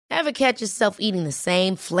Ever catch yourself eating the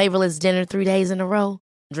same flavorless dinner 3 days in a row?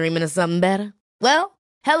 Dreaming of something better? Well,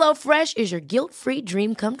 HelloFresh is your guilt-free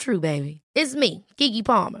dream come true, baby. It's me, Keke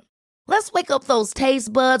Palmer. Let's wake up those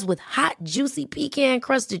taste buds with hot, juicy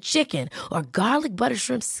pecan-crusted chicken or garlic butter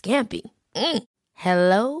shrimp scampi.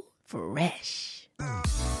 Hello Fresh.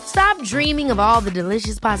 Stop dreaming of all the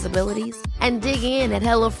delicious possibilities and dig in at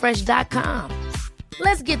HelloFresh.com.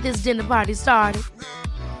 Let's get this dinner party started.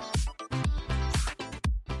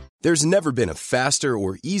 There's never been a faster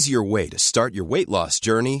or easier way to start your weight loss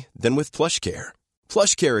journey than with PlushCare.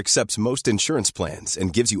 PlushCare accepts most insurance plans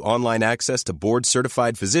and gives you online access to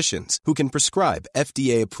board-certified physicians who can prescribe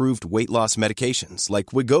FDA-approved weight loss medications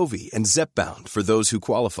like Wegovy and Zepbound for those who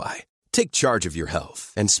qualify. Take charge of your health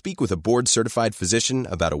and speak with a board-certified physician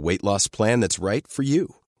about a weight loss plan that's right for you.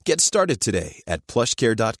 Get started today at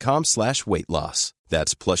plushcare.com/weightloss.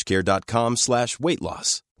 That's plushcare.com/weightloss.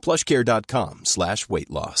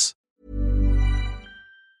 plushcare.com/weightloss.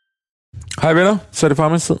 Hej venner, så er det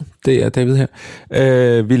Farmand-tid. Det er David her.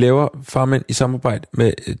 Vi laver Farmand i samarbejde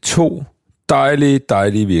med 2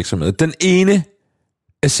 dejlige virksomheder. Den ene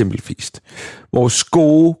er Simple Feast. Vores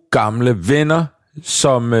gode, gamle venner,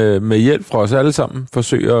 som med hjælp fra os alle sammen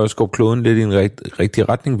forsøger at skubbe kloden lidt i en rigtig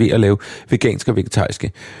retning ved at lave veganske og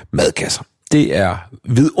vegetariske madkasser. Det er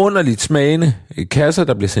vidunderligt smagende kasser,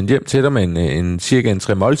 der bliver sendt hjem til dig med cirka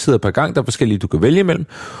 3 måltider per gang. Der er forskellige, du kan vælge imellem.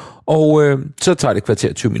 Og så tager det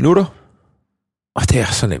kvarter 20 minutter. Og det er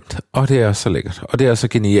så nemt, og det er så lækkert, og det er så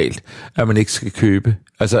genialt, at man ikke skal købe.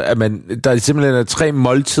 Altså, der er simpelthen 3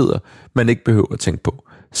 måltider, man ikke behøver at tænke på.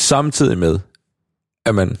 Samtidig med,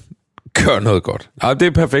 at man gør noget godt. Ja, det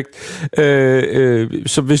er perfekt.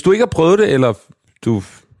 Så hvis du ikke har prøvet det, eller du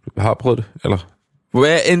har prøvet det, eller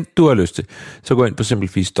hvad end du har lyst til, så gå ind på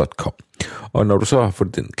simplefeast.com. Og når du så har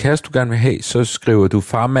fået den kasse, du gerne vil have, så skriver du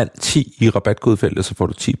Farmand10 i rabatkodefeltet, så får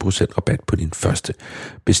du 10% rabat på din første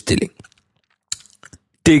bestilling.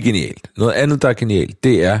 Det er genialt. Noget andet, der er genialt,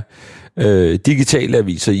 det er digitale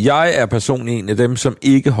aviser. Jeg er personligt en af dem, som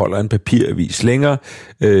ikke holder en papiravis længere.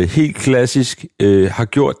 Helt klassisk, har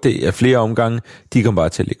gjort det af flere omgange. De kommer bare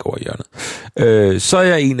til at ligge over hjørnet. Så er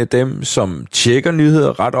jeg en af dem, som tjekker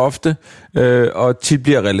nyheder ret ofte, og tit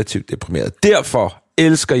bliver relativt deprimeret. Derfor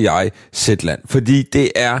elsker jeg Zetland, fordi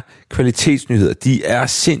det er kvalitetsnyheder. De er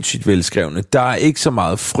sindssygt velskrevne. Der er ikke så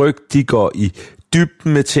meget frygt. De går i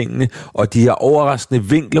dybden med tingene, og de har overraskende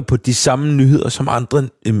vinkler på de samme nyheder, som andre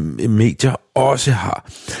medier også har.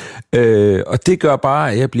 Og det gør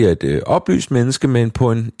bare, at jeg bliver et oplyst menneske, men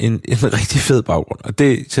på en rigtig fed baggrund, og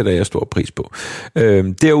det sætter jeg stor pris på.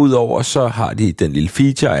 Derudover så har de den lille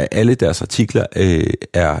feature, at alle deres artikler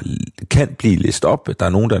kan blive læst op. Der er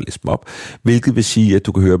nogen, der har læst dem op, hvilket vil sige, at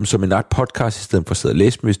du kan høre dem som en art podcast, i stedet for at sidde og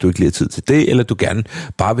læse dem, hvis du ikke lige har tid til det, eller du gerne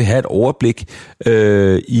bare vil have et overblik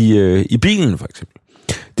i bilen, for eksempel.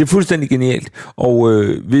 Det er fuldstændig genialt, og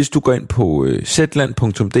hvis du går ind på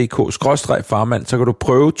zetland.dk/farmand, så kan du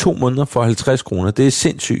prøve 2 måneder for 50 kroner. Det er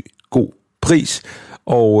sindssygt god pris,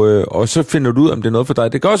 og så finder du ud, om det er noget for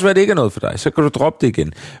dig. Det kan også være, at det ikke er noget for dig, så kan du droppe det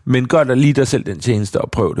igen. Men gør dig lige dig selv den tjeneste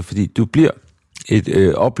og prøv det, fordi du bliver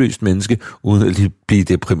et oplyst menneske, uden at blive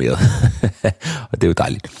deprimeret. Og det er jo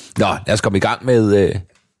dejligt. Nå, lad os komme i gang med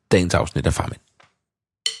dagens afsnit af Farmand.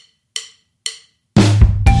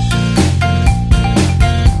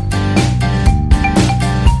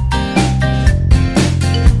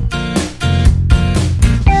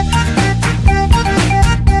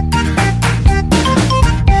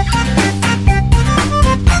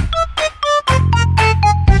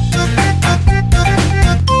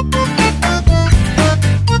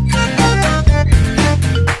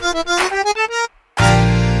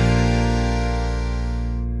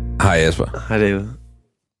 Hej Jasper. Hej David.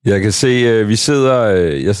 Jeg kan se,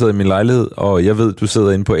 jeg sidder i min lejlighed, og jeg ved, du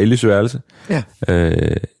sidder inde på Ellis værelse. Ja.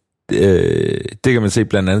 Det kan man se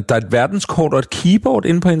blandt andet. Der er et verdenskort og et keyboard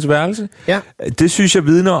inde på hendes værelse. Ja. Det synes jeg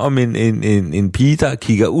vidner om en pige, der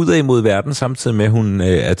kigger udad imod verden, samtidig med, at hun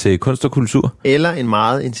er til kunst og kultur. Eller en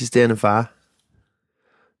meget insisterende far.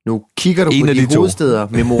 Nu kigger du på de hovedsteder,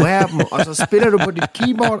 memorerer dem, og så spiller du på dit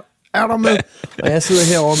keyboard. Er du med? Og jeg sidder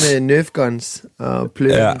herovre med Nerf Guns og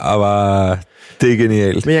pløjer. Ja, og det er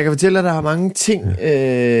genialt. Men jeg kan fortælle dig, at der er mange ting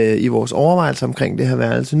i vores overvejelser omkring det her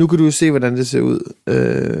værelse. Nu kan du se, hvordan det ser ud.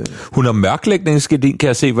 Hun har mørklægningsgardin, kan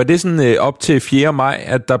jeg se. Var det sådan op til 4. maj,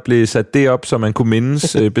 at der blev sat det op, så man kunne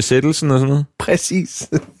mindes besættelsen og sådan noget? Præcis.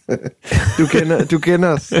 Du kender os. Du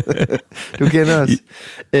kender os.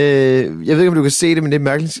 Jeg ved ikke, om du kan se det, men det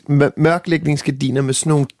er mørklægningsgardiner med sådan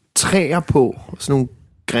nogle træer på. Sådan nogle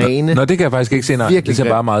grene. Nå, det kan jeg faktisk ikke se. Nej, det ser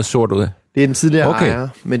bare meget sort ud. Det er den tidligere ejer,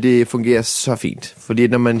 men det fungerer så fint. Fordi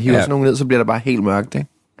når man hiver sådan nogle ned, så bliver der bare helt mørkt, ikke?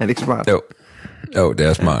 Er det ikke smart? Jo, det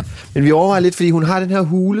er smart. Men vi overvejer lidt, fordi hun har den her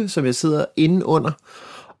hule, som jeg sidder inde under,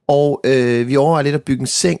 og vi overvejer lidt at bygge en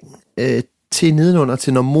seng til nedenunder,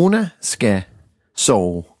 til når Mona skal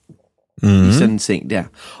sove i sådan en seng der.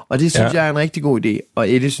 Og det synes jeg er en rigtig god idé, og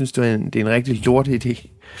Ellie synes, det er en rigtig lort idé.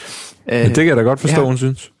 Det kan jeg da godt forstå, hun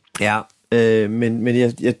synes. Ja, men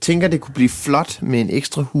jeg tænker, det kunne blive flot med en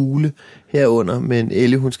ekstra hule herunder, men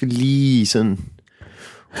Ellie, hun skal lige sådan...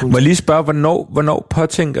 Må jeg lige spørge, hvornår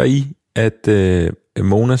påtænker I, at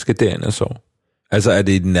Mona skal derind og sove? Altså, er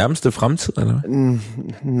det i den nærmeste fremtid, eller hvad?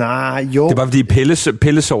 Nej, jo. Det er bare fordi,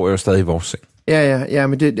 Pelle sover jo stadig i vores seng. Ja,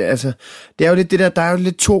 men det er jo lidt det der er jo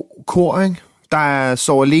lidt to kor, ikke? Der er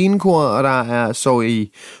sove alene kor, og der er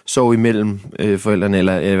sove imellem forældrene,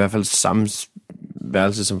 eller i hvert fald samme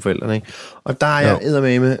værelse som forældrene, ikke? Og der er jeg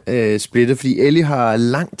eddermame splittet, fordi Ellie har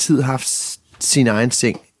lang tid haft sin egen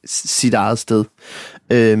seng, sit eget sted.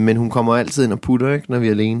 Men hun kommer altid ind og putter, ikke, når vi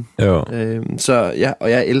er alene. Så ja,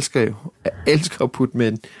 og jeg elsker at putte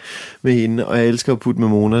med hende, og jeg elsker at putte med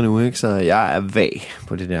Mona nu, ikke? Så jeg er vag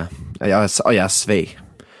på det der. Og jeg er svag.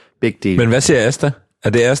 Begge dele. Men hvad siger Asta? Er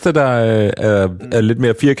det Asta, der er lidt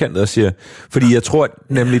mere firkantet og siger? Fordi jeg tror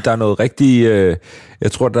nemlig, der er noget rigtig...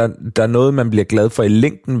 jeg tror, der er noget, man bliver glad for i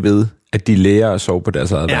længden ved, at de lærer at sove på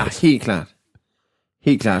deres eget værelse. Ja, helt klart.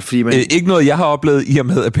 Helt klart, fordi man... Ikke noget, jeg har oplevet i og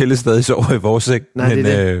med, at Pelle stadig sover i vores seng. Nej, men,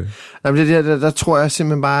 der tror jeg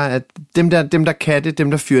simpelthen bare, at dem der kan det,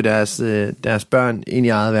 dem der fyrer deres børn ind i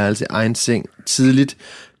eget værelse, egen seng tidligt,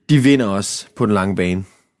 de vinder også på den lange bane.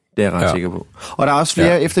 Det er jeg ret sikker på. Og der er også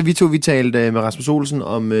flere, efter vi talte med Rasmus Olsen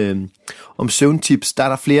om søvntips, der er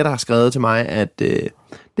der flere, der har skrevet til mig, at det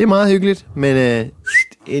er meget hyggeligt, men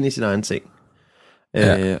ind i sin egen seng.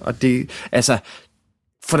 Og det, altså...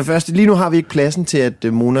 For det første, lige nu har vi ikke pladsen til,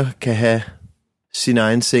 at Mona kan have sin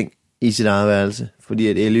egen seng i sit eget værelse, fordi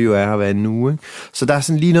at Ellie jo er her hver en uge, ikke? Så der er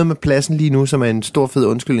sådan lige noget med pladsen lige nu, som er en stor fed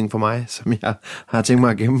undskyldning for mig, som jeg har tænkt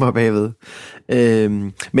mig at gemme mig bagved.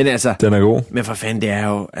 Men altså... Den er god. Men for fanden, det er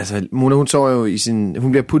jo... Altså, Mona, hun sover jo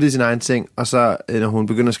hun bliver puttet i sin egen seng, og så, når hun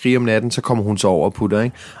begynder at skrige om natten, så kommer hun så over og putter,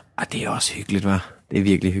 ikke? Og det er også hyggeligt, hva'? Det er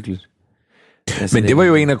virkelig hyggeligt. Altså, men det var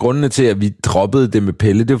jo en af grundene til, at vi droppede det med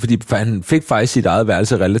Pelle. Det var fordi, han fik faktisk sit eget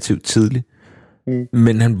værelse relativt tidligt.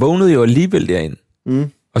 Men han vågnede jo alligevel derind.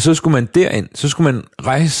 Og så skulle man derind. Så skulle man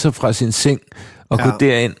rejse sig fra sin seng og gå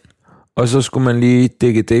derind. Og så skulle man lige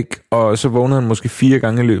dække dæk. Og så vågnede han måske 4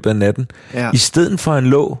 gange i løbet af natten. I stedet for en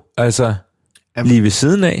lå, altså lige ved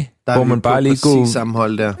siden af, hvor man bare lige går...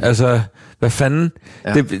 sammenhold der. Altså... Hvad fanden?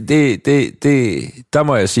 Ja. Der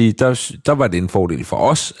må jeg sige, der var det en fordel for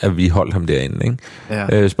os, at vi holdt ham derinde, ikke?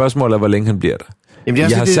 Ja. Spørgsmålet er, hvor længe han bliver der. Jamen,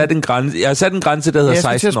 jeg har sat en grænse, der hedder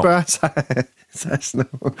 16 år. Jeg skal spørge 16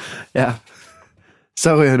 år. Ja.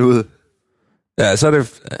 Så ryger han ud. Ja, så er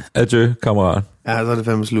det adieu, kammerat. Ja, så er det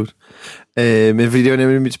fandme slut. Men fordi det var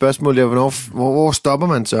nemlig mit spørgsmål, der, hvor stopper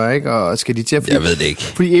man så, ikke? Og skal de til at... Jeg ved det ikke.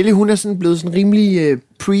 Fordi Ellie, hun er sådan blevet sådan rimelig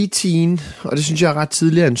pre-teen, og det synes jeg er ret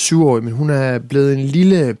tidligere end 7-årig, men hun er blevet en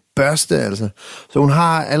lille børste, altså. Så hun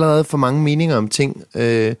har allerede for mange meninger om ting.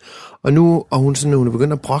 Og nu er hun sådan, hun er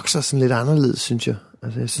begyndt at brokke sig sådan lidt anderledes, synes jeg.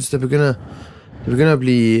 Altså, jeg synes, det begynder at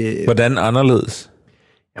blive... Hvordan anderledes?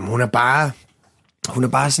 Jamen, hun er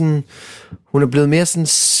bare sådan... Hun er blevet mere sådan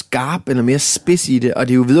skarp, eller mere spids i det, og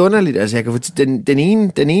det er jo vidunderligt. Altså, jeg kan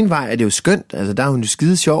den ene vej er det jo skønt. Altså, der er hun jo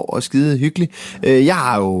skide sjov og skide hyggelig. Jeg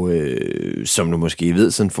har jo, som du måske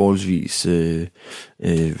ved, sådan forholdsvis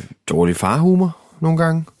dårlig farhumor nogle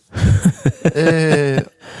gange.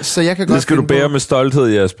 Så jeg kan godt... Det skal du bære med stolthed,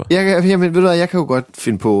 Jesper. Ved du hvad, jeg kan jo godt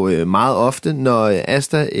finde på meget ofte, når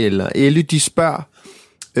Asta eller Ellie, de spørger,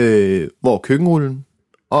 hvor er køkkenrullen?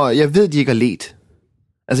 Og jeg ved, de ikke har let.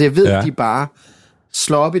 Altså, jeg ved, at de bare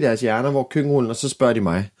slår op i deres hjerner, hvor køkkenrullen, og så spørger de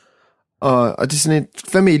mig. Og det er sådan et,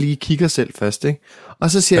 hvad med I lige kigger selv først, ikke?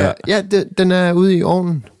 Og så siger jeg, den er ude i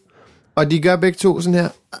ovnen. Og de gør begge to sådan her,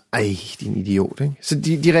 ej, din idiot, ikke? Så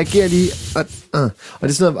de reagerer lige, og det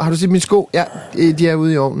er sådan noget, har du set mine sko? Ja, de er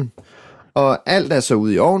ude i ovnen. Og alt er så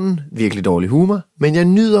ude i ovnen, virkelig dårlig humor, men jeg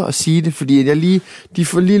nyder at sige det, fordi de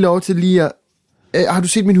får lige lov til lige at, har du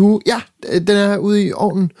set min hue? Ja, den er ude i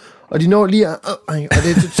ovnen. Og de når lige og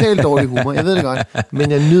det er totalt dårlig humor. Jeg ved det godt,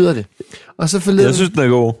 men jeg nyder det. Og så forleden, jeg synes, den er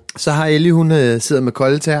god. Så har Ellie, hun sidder med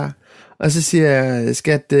kolde tæer, og så siger jeg,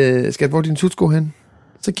 skat, hvor er din tutsko hen?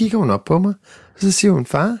 Så kigger hun op på mig, og så siger hun,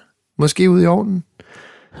 far, måske ude i ovnen.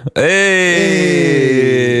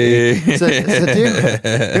 Så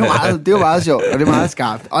det var meget sjovt, og det var meget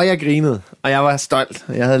skarpt. Og jeg grinede, og jeg var stolt.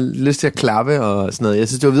 Jeg havde lyst til at klappe og sådan noget. Jeg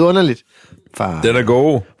synes, det var vidunderligt. Den er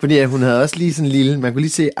god. Fordi hun havde også lige sådan en lille, man kunne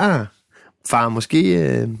lige se, far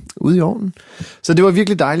måske ude i ovnen. Så det var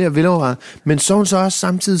virkelig dejligt og velovervejet. Men så er hun så også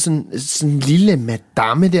samtidig sådan en lille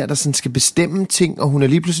madame der sådan skal bestemme ting, og hun har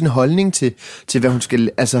lige pludselig en holdning til hvad hun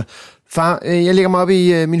skal... Altså, far, jeg lægger mig op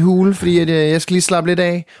i min hule, fordi jeg skal lige slappe lidt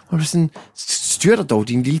af. Og du sådan, styr dig dog,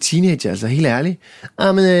 din lille teenager, altså helt ærlig.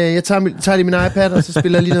 Men jeg tager lige min iPad, og så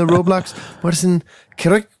spiller jeg lige noget Roblox. Hvor det sådan,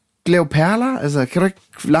 kan du ikke lave perler? Altså, kan du ikke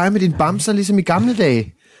lege med dine bamser, ligesom i gamle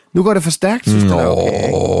dage? Nu går det for stærkt, synes du?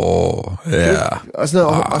 Okay, ja. Og sådan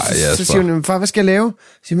noget, og så siger hun, far, hvad skal jeg lave?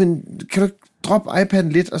 Så siger man, kan du ikke droppe iPad'en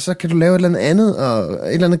lidt, og så kan du lave et eller andet, og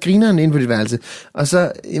et eller andet grineren ind på dit værelse. Og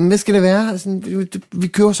så, jamen, hvad skal det være? Sådan, vi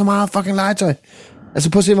køber så meget fucking legetøj. Altså,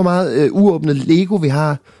 prøv at se, hvor meget uåbnet Lego vi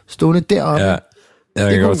har stående deroppe. Ja,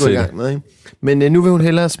 jeg kan godt se det. Med, ikke? Men nu vil hun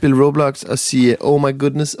hellere spille Roblox og sige, oh my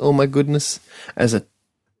goodness. Altså,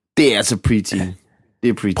 det er altså preteen. Det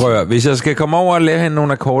er preteen. Prøv at, hvis jeg skal komme over og lære hende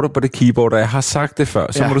nogle akkorder på det keyboard, og jeg har sagt det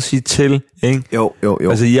før, så må du sige til, ikke? Jo.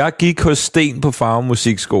 Altså, jeg gik hos Sten på Farum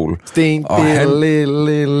Musikskole. Sten,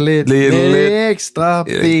 lidt ekstra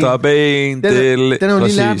ben. Ekstra ben. Den har hun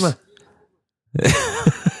lige lært mig.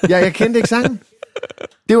 Jeg kendte ikke sangen.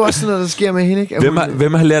 Det er jo også sådan noget, der sker med hende, ikke?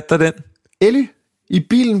 Hvem har lært dig den? Ellie, i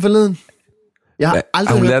bilen forleden. Jeg har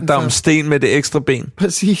aldrig hun hørt lærte dig om Sten med det ekstra ben.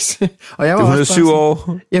 Præcis. Og jeg var hun også 7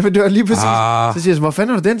 år. Ja, men det var lige præcis. Så siger jeg, hvor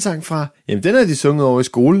fanden har du den sang fra? Jamen, den har de sunget over i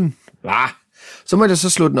skolen. Så må jeg så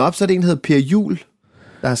slå den op, så er det en, der hedder Per Juhl,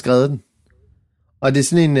 der har skrevet den. Og det er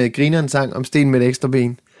sådan en grineren sang om Sten med et ekstra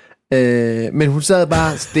ben. Men hun sad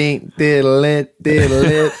bare, Sten, det er let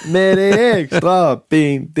med det ekstra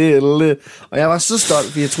ben, det er let. Og jeg var så stolt,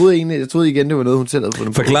 for jeg troede igen, det var noget, hun selv havde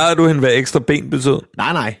fundet på. Forklarede du hende, hvad ekstra ben betød?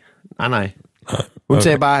 Nej. Hun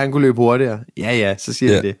sagde bare, at han kunne løbe hurtigere. Ja, så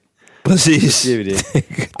siger vi det. Præcis. Så siger vi det.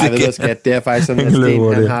 Ej, ved du, skat, det er faktisk sådan, at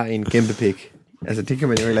Sten, han har en kæmpe pik. Altså, det kan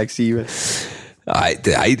man jo heller ikke sige, vel?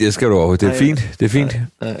 Nej, det skal du over. Det er fint. Det er fint.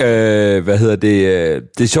 Hvad hedder det?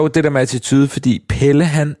 Det er sjovt, det der med attitude, fordi Pelle,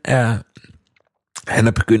 han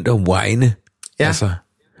er begyndt at whine. Ja. Altså.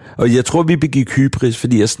 Og jeg tror, vi begik hybris,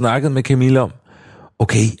 fordi jeg snakkede med Camilla om,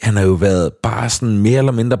 okay, han har jo været bare sådan mere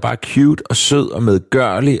eller mindre bare cute og sød og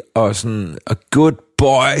medgørlig og sådan a good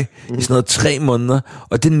boy i sådan noget 3 måneder.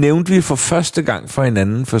 Og det nævnte vi for første gang for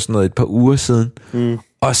hinanden for sådan noget et par uger siden.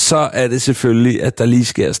 Og så er det selvfølgelig, at der lige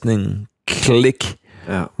sker sådan en klik,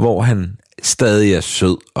 hvor han stadig er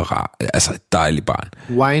sød og rar. Altså et dejligt barn.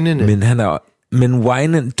 Whinende. Men han er... Men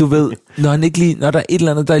whinen, du ved, når der er et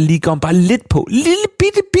eller andet, der lige går bare lidt på, lille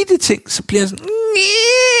bitte ting, så bliver han sådan...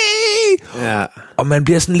 Ja. Og man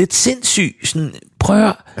bliver sådan lidt sindssyg. Sådan, prøv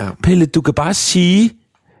at, Pelle, du kan bare sige,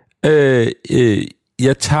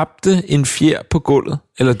 jeg tabte en fjer på gulvet,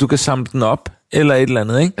 eller du kan samle den op, eller et eller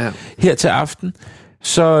andet, ikke? Ja. Her til aften,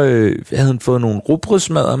 så havde han fået nogle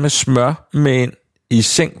rugbrødsmadder med smør med ind i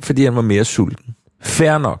seng, fordi han var mere sulten.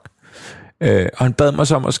 Fair nok. Og han bad mig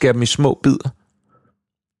så om at skære dem i små bidder.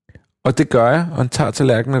 Og det gør jeg, og han tager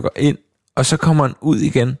tallerkenen og går ind, og så kommer han ud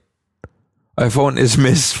igen. Og jeg får en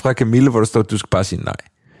sms fra Camille, hvor der står, at du skal bare sige nej.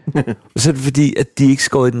 Og så er det fordi, at de ikke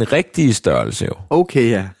skåret i den rigtige størrelse, jo. Okay,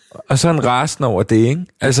 ja. Og så er han rasende over det, ikke?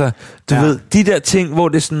 Altså, du ved, de der ting, hvor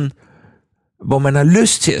det er sådan, hvor man har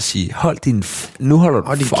lyst til at sige, nu holder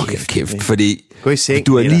du fucking kæft, fordi gå i seng,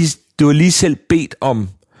 du har lige selv bedt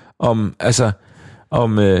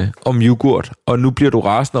om yoghurt, og nu bliver du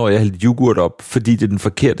rasende over, at jeg hældte yoghurt op, fordi det er den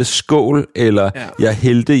forkerte skål, eller jeg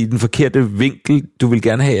hældte i den forkerte vinkel. Du vil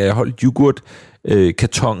gerne have, at jeg holdt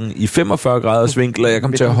yoghurt-kartongen i 45 graders vinkel, og jeg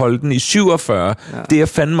kom til at holde den i 47. Det er jeg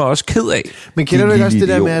fandme også ked af. Men kender du ikke også det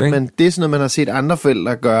der med, at det er sådan noget, man har set andre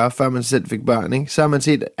forældre gøre, før man selv fik børn, ikke? Så har man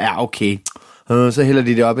set, okay, så hælder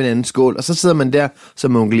de det op i en anden skål, og så sidder man der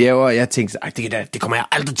som onkel Jæver, og jeg tænker, det kommer jeg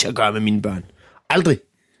aldrig til at gøre med mine børn. Aldrig.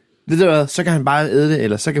 Ved du hvad, så kan han bare æde det,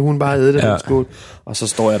 eller så kan hun bare æde det på en skål, og så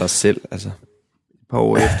står jeg der selv, altså et par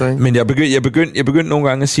år efter, ikke? Men jeg begyndte nogle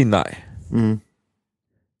gange at sige nej.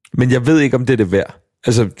 Men jeg ved ikke, om det er det værd.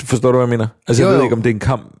 Altså, forstår du, hvad jeg mener? Altså, jeg ved ikke, om det er en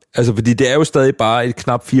kamp. Altså, fordi det er jo stadig bare et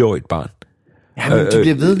knap 4-årigt barn. Ja, men de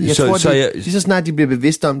bliver ved. Jeg tror, lige så snart de bliver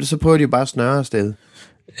bevidste om det, så prøver de jo bare at snøre afsted.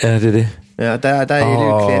 Ja, det er det. Ja, der er et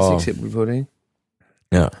klassisk eksempel på det, ikke?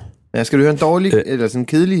 Ja, skal du høre en dårlig, eller sådan en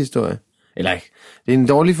kedelig historie? Eller ikke. Det er en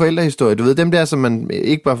dårlig forældrehistorie. Du ved, dem der, som man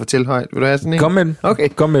ikke bare fortæller højt. Vil du have sådan en? Kom med den. Okay.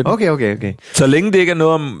 Kom med den. Okay. Så længe det ikke er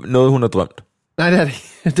noget om noget, hun har drømt. Nej, det er det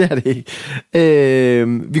ikke. Det er det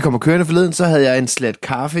ikke. Vi kommer kørende forleden, så havde jeg en slat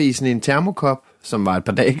kaffe i sådan en termokop, som var et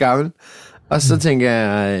par dage gammel. Og så tænker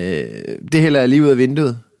jeg, det hælder jeg lige ud af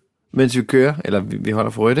vinduet, mens vi kører, eller vi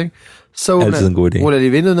holder for rødt, ikke? Så ruller de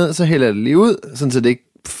vinduet ned, så hælder jeg det lige ud, sådan så det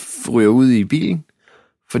ikke ryger ud i bilen.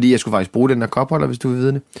 Fordi jeg skulle faktisk bruge den der kopholder, hvis du vil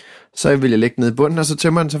vide det. Så vil jeg lægge den ned i bunden, og så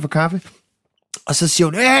tømmer den så for kaffe. Og så siger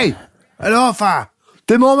hun, hey, hallo far,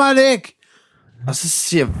 det må man ikke. Og så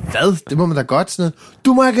siger jeg, hvad? Det må man da godt, sådan noget.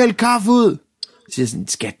 Du må ikke hælde kaffe ud. Så siger jeg sådan,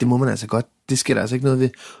 skat, det må man altså godt. Det sker der altså ikke noget ved.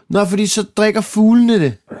 Nå, fordi så drikker fuglene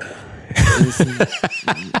det.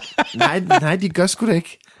 Sådan, nej, de gør sgu da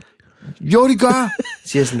ikke. Jo, de gør. Så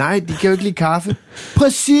siger jeg sådan, nej, de kan jo ikke lide kaffe.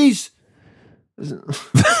 Præcis.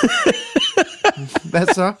 Hvad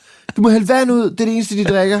så? Du må hælde vand ud, det er det eneste, de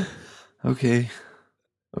drikker. Okay,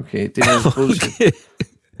 det er noget bullshit. Okay.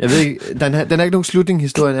 Jeg ved ikke, den er ikke nogen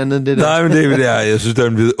slutning-historien andet end det der. Nej, men det er, jeg synes, det er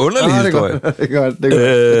en vidunderlig historie. Det er godt.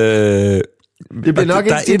 Det bliver nok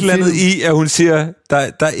der er et eller andet i, at hun siger, der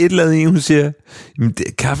er et eller andet i, hun siger,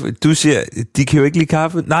 kaffe, du siger, de kan jo ikke lide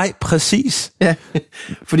kaffe. Nej, præcis. Ja,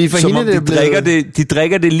 fordi for som hende om de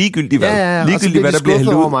drikker det ligegyldigt, hvad? Ja, ligegyldigt, hvad der bliver hældt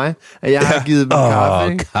ud. over mig, at jeg har givet dem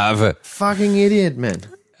kaffe, ikke? Kaffe. Fucking idiot, mand.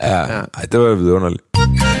 Ja. Ej, det var vidunderligt.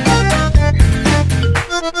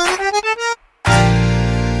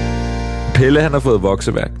 Pelle, han har fået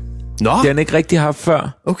vokseværk. Nå? Det har han ikke rigtig haft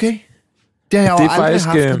før. Okay. Det har jeg jo aldrig faktisk,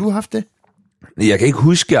 haft. Har du haft det? Jeg kan ikke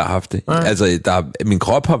huske, at jeg har haft det. Nej. Altså, min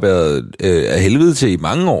krop har været af helvede til i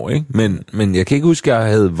mange år, ikke? Men jeg kan ikke huske, at jeg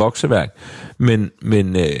havde vokseværk. Men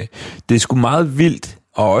det er sgu meget vildt,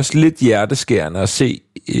 og også lidt hjerteskærende at se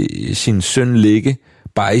sin søn ligge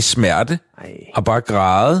bare i smerte, og bare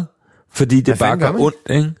græde, fordi det bare gør ondt,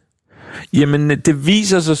 ikke? Jamen, det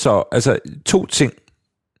viser sig så, altså 2 ting.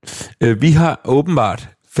 Vi har åbenbart,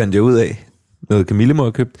 fandt jeg ud af, noget Camille må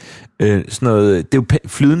have købt, sådan noget, det er jo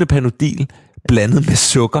flydende Panodil blandet med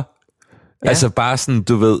sukker. Ja. Altså bare sådan,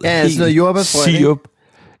 du ved, ja, sådan noget jordbærsprøjt, sirup.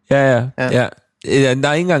 Ja. Der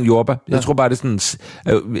er ikke engang jordbær. Jeg tror bare, det er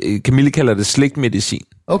sådan, Camille kalder det slikmedicin.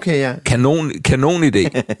 Okay, ja. Kanon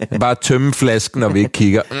idé. Bare tømme flasken, når vi ikke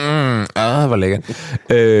kigger. Hvor lækkert.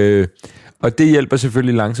 Og det hjælper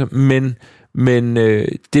selvfølgelig langsomt, men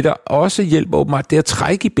det, der også hjælper åbenbart, det er at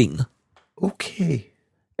trække i benet. Okay.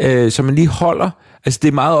 Så man lige holder, altså det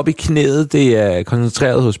er meget op i knæet, det er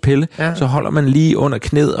koncentreret hos Pelle, så holder man lige under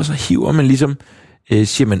knæet, og så hiver man ligesom,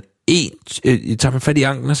 siger man tager man fat i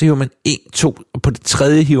anklen, og så hiver man 1, 2, og på det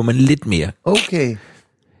tredje hiver man lidt mere. Okay.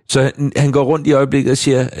 Så han går rundt i øjeblikket og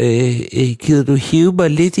siger, gider du hive mig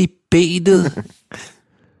lidt i benet?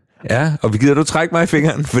 Ja, og gider du trække mig i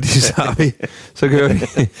fingeren, fordi så har vi, så kører vi.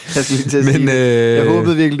 Jeg skal lige til at sige det. Jeg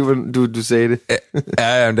håbede virkelig, du sagde det.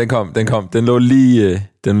 Ja, den kom. Den lå lige,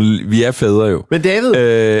 vi er fædre jo. Men David?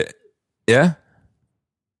 Ja?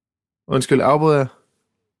 Undskyld, afbryder jeg?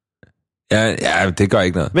 Ja, det gør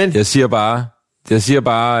ikke noget. Men jeg siger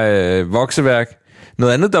bare vokseværk.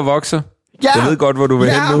 Noget andet, der vokser. Ja! Jeg ved godt, hvor du vil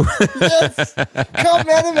hen nu. Yes! Kom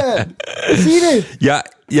med det, mand! Sig det!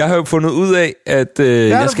 Jeg har jo fundet ud af, at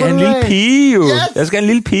jeg skal have en lille pige. Yes! Jeg skal have en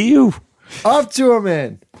lille pige. Optur,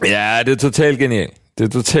 mand! Ja, det er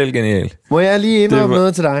totalt genialt. Må jeg lige indrømme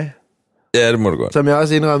noget til dig? Ja, det må du godt. Som jeg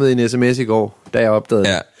også indrømmede i en sms i går, da jeg opdagede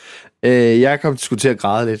det. Jeg kom til at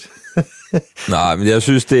græde lidt. Nej, men jeg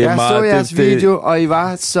synes, det er meget... Jeg så jeres video, og I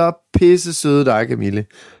var så pisse søde, dig, Camille.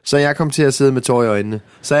 Så jeg kom til at sidde med tår i øjnene.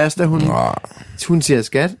 Så jeg da hun siger,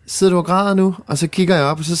 skat, sidder du og græder nu? Og så kigger jeg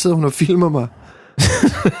op, og så sidder hun og filmer mig.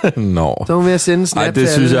 Nå. Så hun vil jeg sende en snap. Det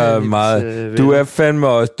synes jeg er meget... Du er fandme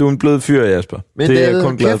også... Du er en blød fyr, Jasper. Men det er jeg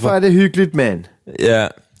kun glad for. Er det hyggeligt, mand. Ja.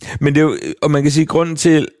 Men det er jo... Og man kan sige, grunden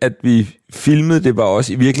til, at vi filmede, det var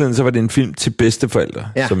også... I virkeligheden, så var det en film til bedsteforældre,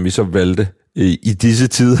 som vi så valgte i disse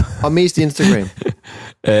tider. Og mest Instagram.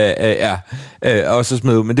 Også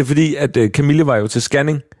smed ud. Men det er fordi, at Camille var jo til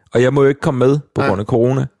scanning, og jeg må jo ikke komme med på grund af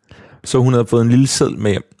corona. Så hun havde fået en lille seddel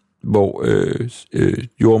med hjem, hvor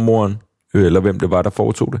jordmoren, eller hvem det var, der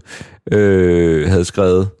foretog det, havde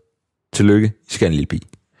skrevet, tillykke, I skal have en lille pige.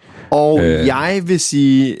 Og jeg vil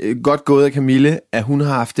sige, godt gået af Camille, at hun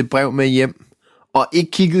har haft det brev med hjem, og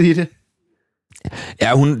ikke kigget i det.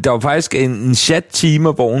 Ja, der var faktisk en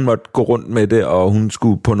chat-timer, hvor hun måtte gå rundt med det, og hun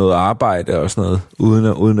skulle på noget arbejde og sådan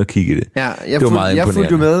noget, uden at kigge i det. Ja, jeg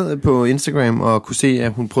fulgte jo med på Instagram og kunne se,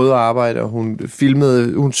 at hun prøvede at arbejde, og hun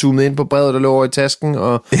zoomede ind på brevet, der lå over i tasken,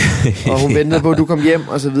 og hun ventede på, at du kom hjem,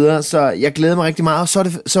 og så videre. Så jeg glæder mig rigtig meget, og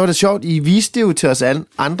så var det sjovt, I viste det jo til os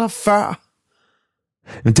andre før.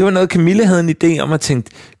 Men det var noget, Camille havde en idé om at tænke,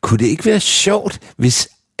 kunne det ikke være sjovt, hvis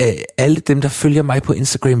alle dem, der følger mig på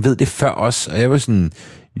Instagram, ved det før os? Og jeg var sådan,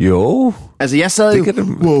 jo. Altså, jeg sad jo,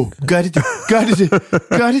 wow, gør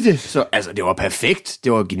de det? Så, altså, det var perfekt.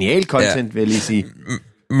 Det var genial content, vil jeg lige sige.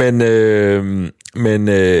 Men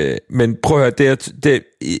prøv at høre,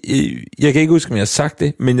 jeg kan ikke huske, om jeg har sagt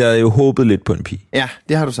det, men jeg havde jo håbet lidt på en pige. Ja,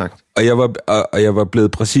 det har du sagt. Og jeg var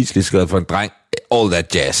blevet præcis lige skrevet for en dreng. All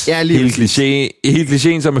that jazz. Ja, helt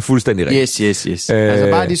klichéen, som er fuldstændig rigtig. Yes. Altså,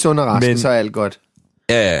 bare de sunde og raske, så er alt godt.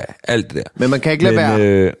 Ja, alt det der. Men man kan ikke lade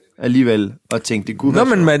være alligevel at tænke, det kunne være.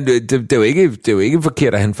 Men det er jo ikke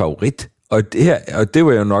forkert at have en favorit. Og det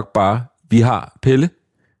var jo nok bare, vi har Pelle.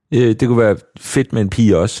 Det kunne være fedt med en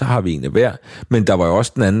pige også, så har vi en af hver. Men der var jo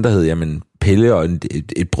også den anden, der hed, jamen, Pelle og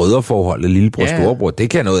et brødreforhold, et lillebror og storebror. Det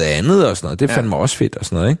kan noget andet og sådan noget. Det fandt mig også fedt og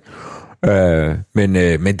sådan noget,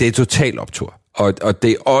 ikke? Men det er total optur. Og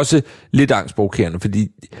det er også lidt angstprovokerende, fordi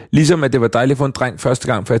ligesom at det var dejligt at få en dreng første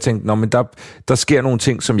gang, for jeg tænkte, men der sker nogle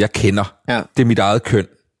ting, som jeg kender. Ja. Det er mit eget køn.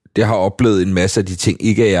 Det har oplevet en masse af de ting.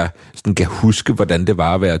 Ikke at jeg sådan kan huske, hvordan det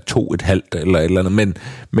var at være 2,5 eller et eller andet,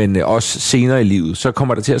 men også senere i livet, så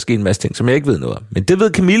kommer der til at ske en masse ting, som jeg ikke ved noget om. Men det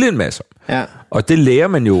ved Camille en masse om. Ja. Og det lærer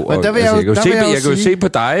man jo. Og, jeg kan jo se på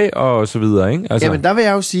dig og så videre, ikke? Altså. Jamen der vil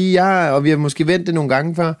jeg jo sige, og vi har måske vendt det nogle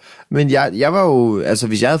gange før, men jeg var jo, altså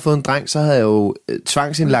hvis jeg havde fået en dreng, så havde jeg jo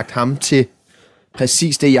tvangsindlagt ham til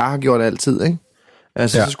præcis det, jeg har gjort altid, ikke?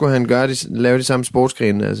 Altså, så skulle han lave de samme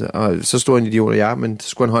sportsgrene, altså, og så stor en idiot er jeg, men så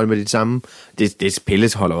skulle han holde med de samme. Det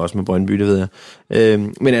Pelles holder også med Brøndby, det ved jeg.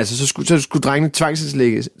 Men altså, så skulle drengene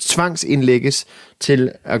tvangsindlægges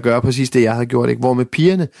til at gøre præcis det, jeg havde gjort, ikke? Hvor med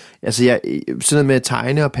pigerne, altså sådan noget med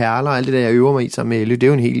tegne og perler og alt det der, jeg øver mig i sammen med Ellie, det er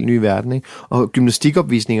jo en helt ny verden, ikke? Og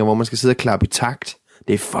gymnastikopvisninger, hvor man skal sidde og klappe i takt,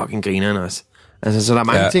 det er fucking grineren også. Altså, så der er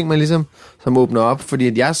mange ting, man ligesom, som åbner op, fordi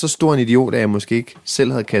at jeg er så stor en idiot, at jeg måske ikke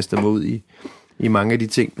selv havde kastet mig ud i mange af de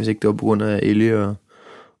ting, hvis ikke det var på grund af Ellie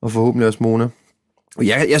og forhåbentlig også Mona. Og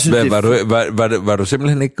jeg synes, var du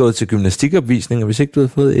simpelthen ikke gået til gymnastikopvisninger, hvis ikke du havde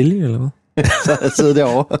fået Ellie, eller hvad? Så havde jeg siddet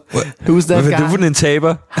derovre. Hvad er du for en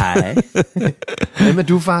taber? Hej. Hvem er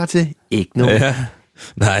du far til? Ikke nogen. Ja.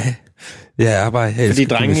 Nej. Jeg er bare helt. Fordi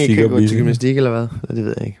drenge ikke kan gå til gymnastik, eller hvad? Det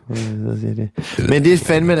ved jeg ikke. Men det er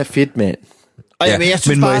fandme da fedt, mand. Og men jeg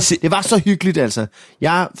synes bare, det var så hyggeligt, altså.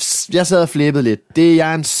 Jeg sad og flippede lidt.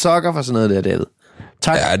 Jeg er en sokker for sådan noget der, David.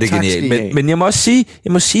 Tak, ja, det er genialt. Men jeg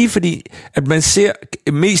må sige, fordi at man ser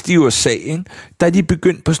mest i USA, ikke? Der er de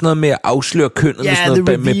begyndt på sådan noget med at afsløre kønnet med sådan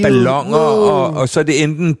noget med balloner, og så er det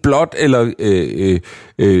enten blåt eller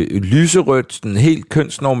lyserødt, sådan helt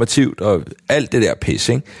kønsnormativt, og alt det der pis,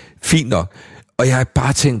 ikke? Fint nok. Og jeg har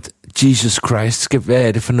bare tænkt, Jesus Christ, hvad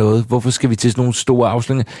er det for noget? Hvorfor skal vi til sådan nogle store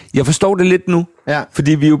afsløringer? Jeg forstår det lidt nu,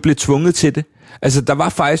 fordi vi jo blev tvunget til det. Altså, der var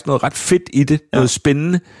faktisk noget ret fedt i det, noget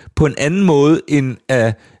spændende, på en anden måde, end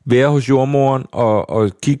at være hos jordmoren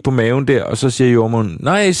og kigge på maven der, og så siger jordmoren,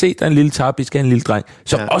 nej, se, der er en lille tab, I skal have en lille dreng.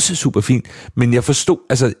 Så også super fint. Men jeg forstod,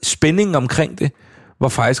 altså, spændingen omkring det var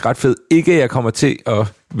faktisk ret fed. Ikke at jeg kommer til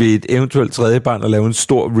at ved et eventuelt tredje barn at lave en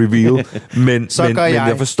stor reveal, men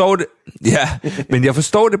jeg forstår det. Ja, men jeg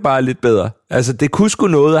forstår det bare lidt bedre. Altså, det kunne sgu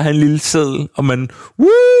noget at have en lille seddel, og man,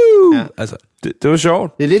 woo! Ja. Altså, det var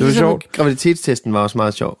sjovt. Det er lidt ligesom graviditetstesten var også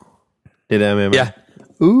meget sjov. Det der med, ja.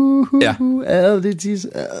 Det tis.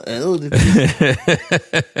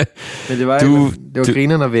 Men det var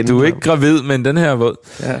grinerne at vende. Du er ikke gravid, men den her er våd.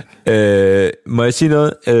 Ja. Må jeg sige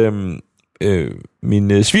noget?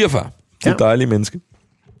 Min svigerfar, det dejlige menneske,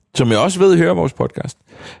 som jeg også ved hører vores podcast,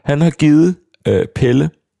 han har givet Pelle.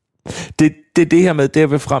 Det her med, det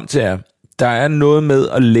jeg vil frem til er, der er noget med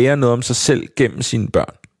at lære noget om sig selv gennem sine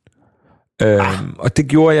børn. Og det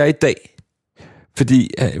gjorde jeg i dag.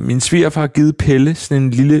 Fordi min svigerfar har givet Pelle sådan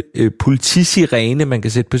en lille politisirene, man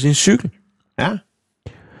kan sætte på sin cykel. Ja.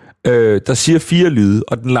 Der siger 4 lyde,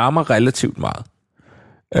 og den larmer relativt meget.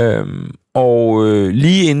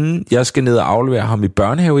 Lige inden jeg skal ned og aflevere ham i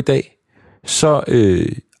børnehave i dag, så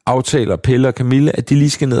aftaler Pelle og Camille, at de lige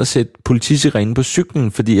skal ned og sætte politisirenen på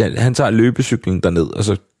cyklen, fordi han tager løbecyklen derned, og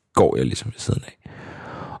så går jeg ligesom ved siden af.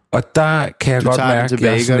 Og der kan jeg godt mærke, at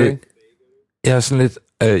jeg er sådan lidt,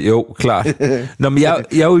 jo, klart. Nå, men jeg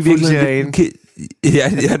er jo i virkeligheden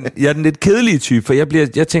jeg er den lidt kedelige type, for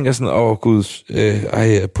jeg tænker sådan, gud,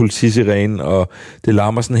 politisirenen, og det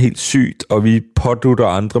larmer sådan helt sygt, og vi pådutter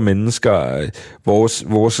andre mennesker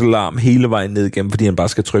vores alarm hele vejen ned igennem, fordi han bare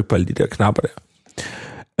skal trykke på alle de der knapper der.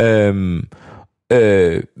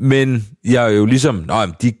 Men jeg er jo ligesom,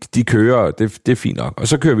 de kører, det er fint nok. Og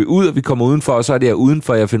så kører vi ud, og vi kommer udenfor, og så er det her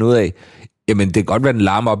udenfor, jeg finder ud af, jamen, det kan godt være, den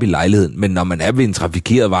larmer op i lejligheden, men når man er ved en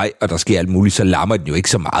trafikeret vej, og der sker alt muligt, så larmer den jo ikke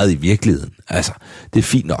så meget i virkeligheden. Altså, det er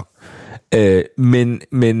fint nok.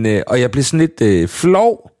 Og jeg blev sådan lidt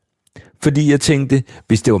flov, fordi jeg tænkte,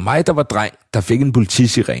 hvis det var mig, der var dreng, der fik en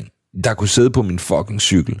politisiren, der kunne sidde på min fucking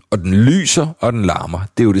cykel, og den lyser, og den larmer.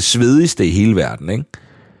 Det er jo det svedigste i hele verden, ikke?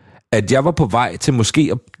 At jeg var på vej til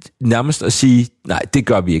måske nærmest at sige, nej, det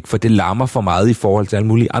gør vi ikke, for det larmer for meget i forhold til alle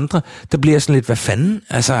mulige andre. Der bliver jeg sådan lidt, hvad fanden?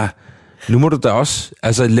 Altså, nu må du da også,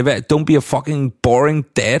 altså, don't be a fucking boring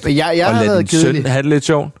dad, jeg og lad din søn have det lidt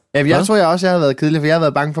sjovt. Ja, jeg tror jeg også, jeg har været kedelig, for jeg har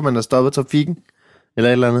været bange for, at man har stoppet trafikken, eller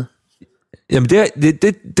et eller andet. Jamen,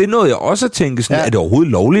 det er noget, jeg også har tænkt sådan, er det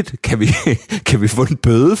overhovedet lovligt? Kan vi få en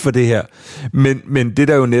bøde for det her? Men det,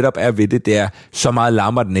 der jo netop er ved det, det er, så meget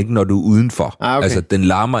larmer den ikke, når du er udenfor. Okay. Altså, den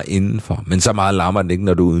larmer indenfor, men så meget larmer den ikke,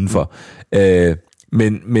 når du er udenfor.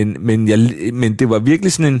 Men det var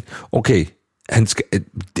virkelig sådan en, okay,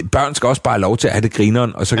 børn skal også bare have lov til at have det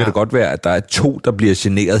grineren, og så kan det godt være, at der er 2, der bliver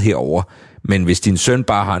generet herover. Men hvis din søn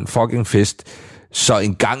bare har en fucking fest, så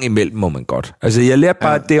en gang imellem må man godt. Altså, jeg lærte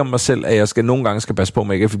bare det om mig selv, at jeg nogle gange skal passe på, at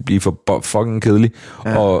jeg ikke kan blive for fucking kedelig.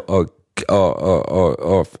 Ja.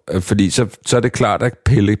 Og fordi så er det klart, at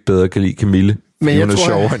Pelle bedre kan lide Camille. Men jeg tror,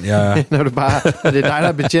 sjovere, end jeg når det er dig, der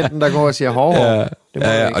er betjenten, der går og siger hov.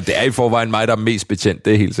 Ja, og det er i forvejen mig, der er mest betjent,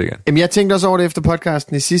 det er helt sikkert. Jamen, jeg tænkte også over det efter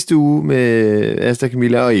podcasten i sidste uge med Asta og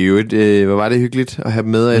Camilla, og i øvrigt, hvor var det hyggeligt at have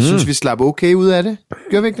dem med, og jeg synes, vi slap okay ud af det.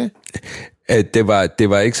 Gør vi ikke det? Det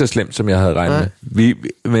var ikke så slemt, som jeg havde regnet med.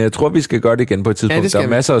 Men jeg tror, vi skal gøre det igen på et tidspunkt. Der er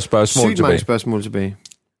masser af spørgsmål tilbage. Sygt mange spørgsmål tilbage.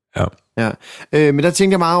 Ja. Men der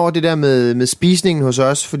tænkte jeg meget over det der med spisningen hos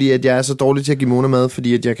os, fordi at jeg er så dårlig til at give Mona mad,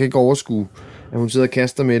 fordi at jeg kan ikke overskue, at hun sidder og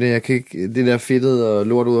kaster med det. Jeg kan ikke det der fedtet og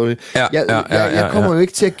lort ud af det. Jeg kommer jo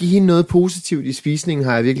ikke til at give hende noget positivt i spisningen,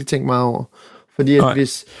 har jeg virkelig tænkt meget over. Fordi at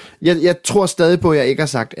hvis jeg tror stadig på, at jeg ikke har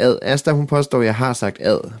sagt ad. Asta, hun påstår, at jeg har sagt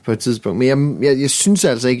ad på et tidspunkt. Men jeg synes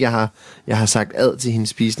altså ikke, jeg har sagt ad til hendes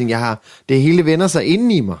spisning. Det hele vender sig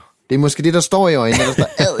inden i mig. Det er måske det, der står i øjnene, der står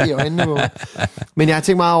ad i øjnene på. Men jeg har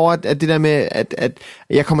tænkt meget over, at det der med, at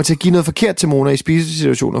jeg kommer til at give noget forkert til Mona i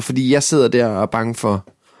spisesituationer, fordi jeg sidder der og er bange for,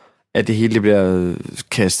 at det hele bliver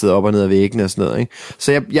kastet op og ned af væggene og sådan noget. Ikke?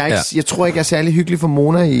 Så jeg tror ikke, jeg er særlig hyggelig for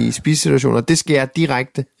Mona i spisesituationer. Det skal jeg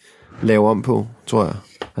direkte lave om på, tror jeg.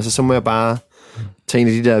 Altså, så må jeg bare tage en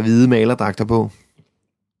af de der hvide malerdragter på.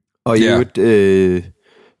 Og i øvrigt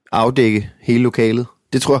afdække hele lokalet.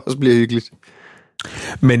 Det tror jeg også bliver hyggeligt.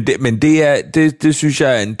 Men det synes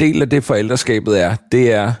jeg er en del af det forældreskabet er.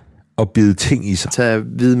 Det er at bide ting i sig. Tag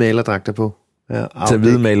hvide malerdragter på. Tag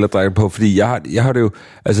hvide malerdragter på, fordi jeg har det jo.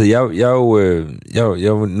 Altså jeg er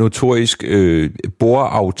jo notorisk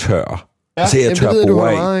boreautør. Ja, altså jeg tør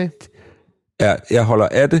bore af. Ja, jeg holder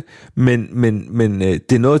af det, men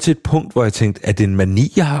det er noget til et punkt, hvor jeg tænkte, er det en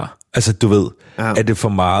mani, jeg har? Altså, du ved, er det for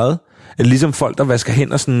meget? Er det ligesom folk, der vasker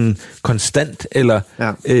hænder sådan konstant, eller...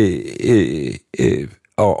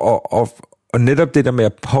 Og netop det der med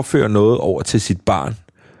at påføre noget over til sit barn,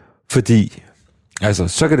 fordi, altså,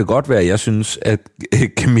 så kan det godt være, at jeg synes, at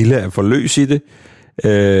Camilla er for løs i det,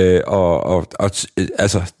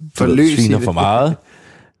 altså, sviner for meget.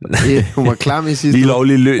 Hun var klam i sidste lige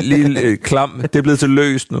lovlig klam. Det er blevet til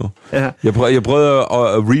løst nu. Ja. Jeg prøvede at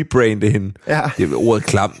rebrande hende. Ja. Ordet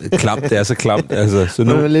klam, det er så klamt. Altså, så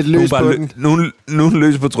nu er lidt løs på den. Nu er hun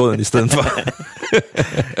løs på tråden i stedet for.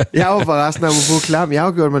 Jeg har jo forresten af at klam. Jeg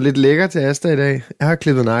har gjort mig lidt lækker til Asta i dag. Jeg har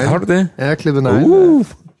klippet negle. Har du det? Jeg har klippet negle.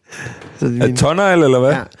 Er tårnegl, eller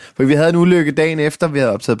hvad? Ja, for vi havde en ulykke dagen efter, vi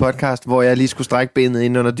havde optaget podcast, hvor jeg lige skulle strække benet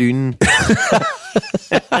ind under dynen.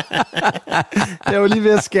 Jeg var lige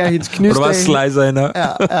ved at skære hendes knust af. Og du bare slicer hende. Ja.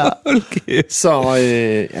 Okay. Så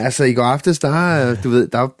altså i går aftes, der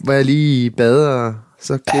var jeg lige i bad, og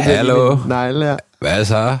så klippede jeg min negle her. Hvad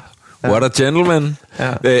så? What a gentleman.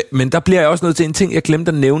 Ja. Men der bliver jeg også nødt til en ting, jeg glemte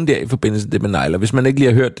at nævne der i forbindelse med det med negler. Hvis man ikke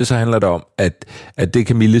lige har hørt det, så handler det om, at det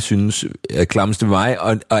Camille synes er klamst ved mig,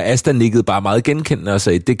 og Asta nikkede bare meget genkendende og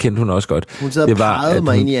sagde, det kendte hun også godt. Hun sad og pegede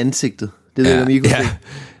mig ind i ansigtet. Det ved jeg, om I kunne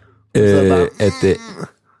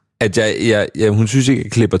se. Hun synes ikke, at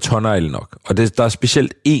jeg klipper tånegle nok. Og der er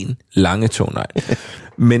specielt én lange tånegle.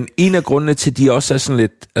 Men en af grundene til, de også er sådan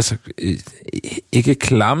lidt, altså, ikke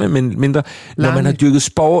klamme, men mindre, når man har dyrket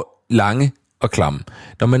sport, lange og klamme.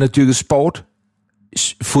 Når man har dyrket sport,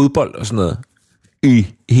 fodbold og sådan noget, i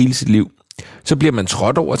hele sit liv, så bliver man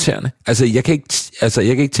trådt over tæerne. Altså, jeg kan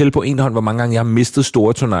ikke tælle på en hånd, hvor mange gange jeg har mistet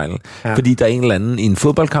store tåneglen. Ja. Fordi der er en eller anden i en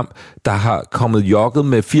fodboldkamp, der har kommet jogget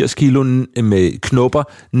med 80 kilo med knopper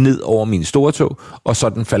ned over min store tog, og så er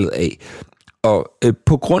den faldet af. Og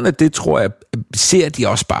på grund af det, tror jeg, ser de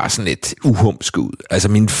også bare sådan lidt uhumsk ud. Altså,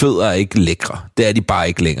 mine fødder er ikke lækre. Det er de bare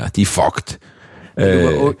ikke længere. De er fucked.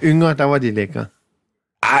 Du var yngre, der var de lækre.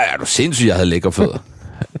 Ej, er du sindssygt, jeg havde lækre fødder.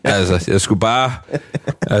 Altså, jeg skulle bare...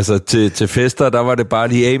 Altså, til fester, der var det bare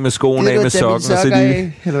lige af med skoene, af med sokken. Så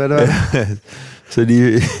de... Eller hvad det var? Så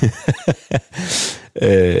de...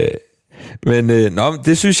 men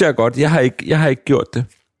det synes jeg er godt. Jeg har ikke gjort det.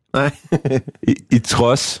 Nej. I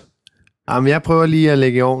trods... Jamen, jeg prøver lige at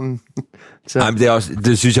lægge i ovnen. Nej, men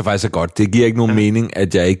det synes jeg faktisk er godt. Det giver ikke nogen mening,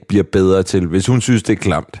 at jeg ikke bliver bedre til, hvis hun synes, det er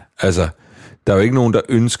klamt. Altså, der er jo ikke nogen, der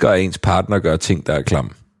ønsker, at ens partner gør ting, der er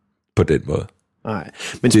klamme på den måde. Nej,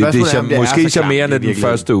 men spørgsmålet det er måske charmerende den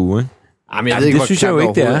første uge, ikke? Jamen, jeg ved ikke, det synes jeg jo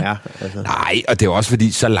ikke, det er. Altså. Nej, og det er også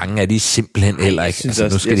fordi, så lange er de simpelthen heller ikke. Jeg synes,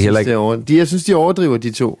 altså, nu skal de heller ikke... Jeg synes, de overdriver,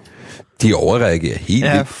 de to. De overreagerer helt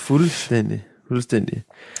vildt. Ja, fuldstændig.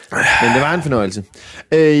 Men det var en fornøjelse.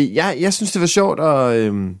 Jeg synes, det var sjovt, og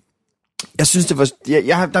jeg synes, det var...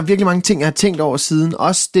 der er virkelig mange ting, jeg har tænkt over siden.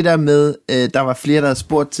 Også det der med, der var flere, der havde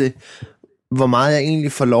spurgt til, hvor meget jeg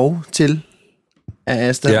egentlig får lov til af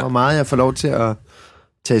Asta. Hvor meget jeg får lov til at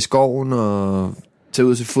tage i skoven og tage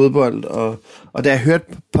ud til fodbold. Og da jeg hørte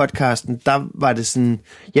podcasten, der var det sådan...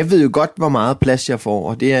 Jeg ved jo godt, hvor meget plads jeg får,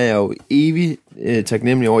 og det er jeg jo evigt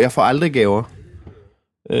taknemmelig over. Jeg får aldrig gaver.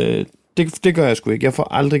 Det gør jeg sgu ikke. Jeg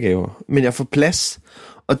får aldrig gaver. Men jeg får plads.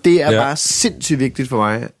 Og det er bare sindssygt vigtigt for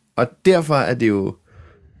mig. Og derfor er det jo...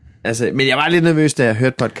 Altså, men jeg var lidt nervøs, da jeg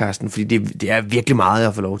hørte podcasten, fordi det er virkelig meget,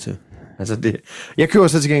 jeg får lov til. Altså, jeg køber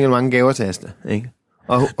så til gengæld mange gaver til Asta, ikke?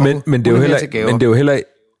 Men det er jo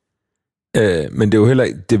heller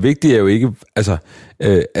ikke... det vigtige er jo ikke... Altså,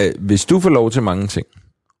 hvis du får lov til mange ting,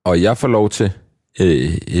 og jeg får lov til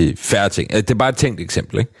færre ting... det er bare et tænkt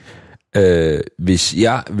eksempel, ikke?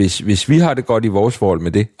 Hvis vi har det godt i vores forhold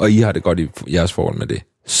med det, og I har det godt i jeres forhold med det,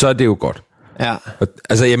 så er det jo godt. Ja.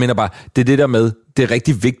 Altså, jeg mener bare, det er det der med, det er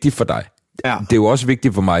rigtig vigtigt for dig. Ja. Det er jo også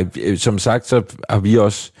vigtigt for mig. Som sagt, så har vi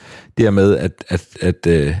også det her med,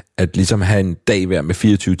 at ligesom have en dag hver med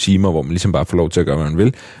 24 timer, hvor man ligesom bare får lov til at gøre, hvad man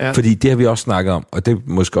vil. Ja. Fordi det har vi også snakket om, og det er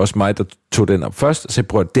måske også mig, der tog den op først, og så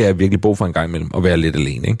prøver det er virkelig brug for en gang imellem, at være lidt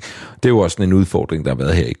alene, ikke? Det er jo også en udfordring, der har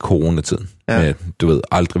været her i coronatiden. Ja. Med, du ved,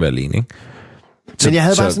 aldrig være alene, ikke? Men jeg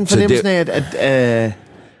havde bare sådan en fornemmelse af,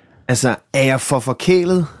 at er jeg for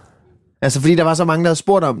forkælet? Altså, fordi der var så mange, der havde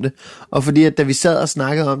spurgt om det, og fordi, at da vi sad og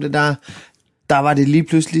snakkede om det, der var det lige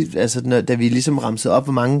pludselig, altså, da vi ligesom ramsede op,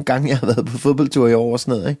 hvor mange gange jeg har været på fodboldtur i år og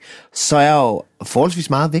sådan noget, ikke? Så er jeg jo forholdsvis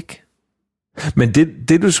meget væk. Men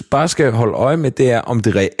det du bare skal holde øje med, det er, om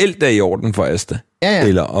det reelt er i orden for Asta,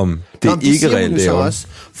 eller om det ikke reelt er i orden. Også,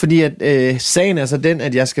 fordi at sagen er så den,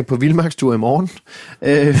 at jeg skal på vildmarkstur i morgen.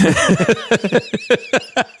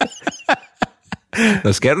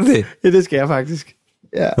 Nå, skal du det? Ja, det skal jeg faktisk.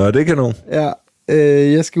 Ja. Nå, det kan nogen. Ja,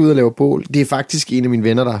 jeg skal ud og lave bål. Det er faktisk en af mine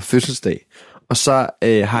venner, der har fødselsdag. Og så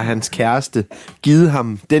har hans kæreste givet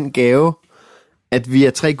ham den gave, at vi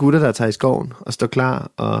er 3 gutter, der tager i skoven og står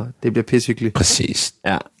klar, og det bliver pissehyggeligt. Præcis.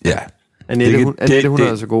 Ja. Annette, hun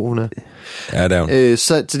er så god, hun er. Ja, det er hun.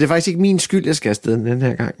 Så det er faktisk ikke min skyld, jeg skal afsted den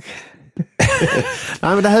her gang.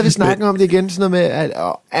 Nej, men der havde vi snakket om det igen, sådan noget med,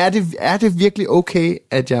 er det virkelig okay,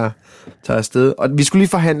 at jeg tager afsted? Og vi skulle lige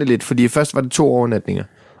forhandle lidt, fordi først var det 2 overnatninger,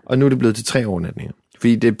 og nu er det blevet til 3 overnatninger,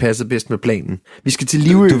 fordi det passer bedst med planen. Vi skal til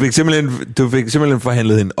Livø. Du fik simpelthen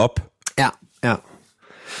forhandlet hende op?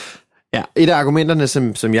 Ja, et af argumenterne,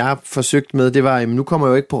 som jeg har forsøgt med, det var, at nu kommer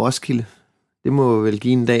jeg jo ikke på Roskilde. Det må vel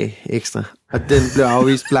give en dag ekstra. Og den blev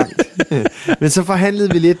afvist blankt. Men så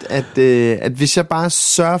forhandlede vi lidt, at hvis jeg bare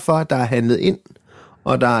sørger for, at der er handlet ind,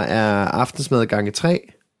 og der er aftensmad gange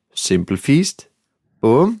 3, simple feast,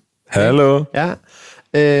 bum. Hallo. Ja.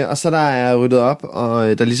 Og så der er ryddet op,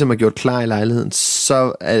 og der ligesom er gjort klar i lejligheden,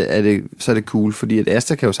 så er det cool, fordi at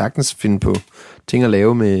Asta kan jo sagtens finde på ting at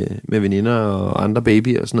lave med veninder og andre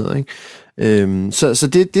babyer og sådan noget, ikke?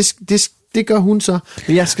 Så det gør hun så.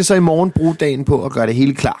 Men jeg skal så i morgen bruge dagen på at gøre det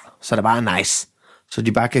hele klar, så det bare er nice, så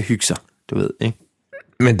de bare kan hygge sig, du ved, ikke?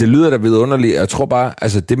 Men det lyder da vidunderligt. Jeg tror bare,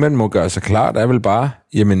 altså det man må gøre sig klart, er vel bare,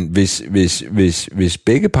 jamen hvis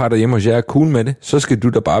begge parter hjemme hos jer er cool med det, så skal du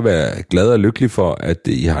da bare være glad og lykkelig for, at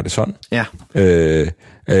I har det sådan. Ja.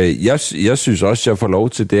 Jeg synes også, jeg får lov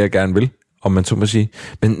til det, jeg gerne vil, om man så må sige.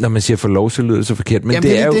 Men når man siger får lov, så lyder det så forkert. Men jamen,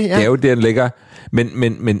 det er jo det, han lægger.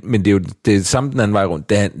 Men det er jo det samme den anden vej rundt.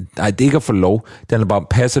 Det er ikke at få lov. Det handler bare om,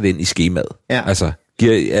 passer det ind i skemaet. Ja. Altså,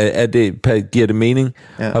 giver det mening?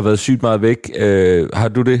 Ja. Har været sygt meget væk? Har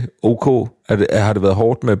du det ok? Har det været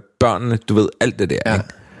hårdt med børnene? Du ved, alt det der. Ja. Ikke?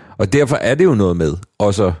 Og derfor er det jo noget med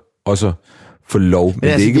også få lov. Men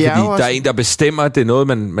det er ikke fordi, der er en, der bestemmer, det er noget,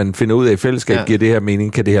 man finder ud af i fællesskab. Ja. Giver det her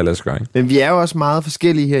mening? Kan det her lade sig gøre? Ikke? Men vi er jo også meget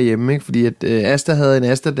forskellige herhjemme, ikke? Fordi at Asta havde en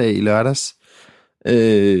Asta-dag i lørdags,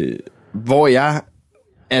 hvor jeg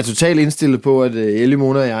er totalt indstillet på, at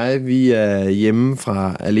Elimona og jeg, vi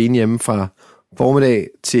er alene hjemme fra formiddag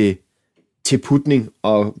til putning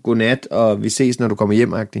og godnat, og vi ses, når du kommer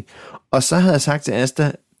hjem-agtigt. Og så havde jeg sagt til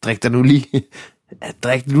Asta, drik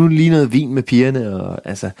nu lige noget vin med pigerne, og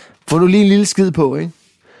altså, få nu lige en lille skid på, ikke?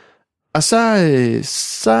 Og så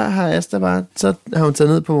har Asta bare, så har hun taget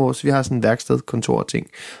ned på vi har sådan en værksted, kontor ting.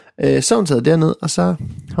 Så har hun taget derned, og så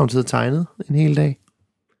har hun taget tegnet en hel dag.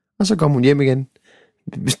 Og så kommer hun hjem igen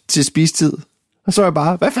til spistid. Og så er jeg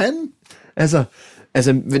bare, hvad fanden? Altså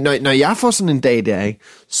når jeg får sådan en dag der, ikke,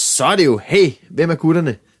 så er det jo, hey, hvem er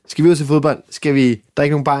gutterne? Skal vi ud til fodbold? Skal vi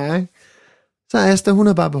drikke nogle bajer, ikke? Så Asta, hun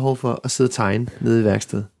havde bare behov for at sidde og tegne nede i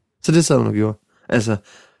værkstedet. Så det sad hun og gjorde. Altså,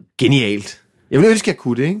 genialt. Jeg ville ønske, at jeg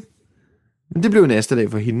kunne det, ikke? Men det blev en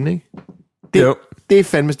Asta-dag for hende, ikke? Det er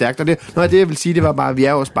fandme stærkt. Og det jeg vil sige, det var bare, at vi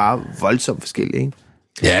er også bare voldsomt forskellige, ikke?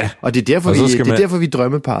 Ja. Og det er derfor, vi er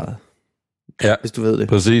drømmeparret. Ja, hvis du ved det.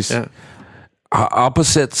 Præcis. Ja.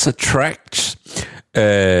 Opposites attract.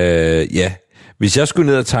 Ja. Hvis jeg skulle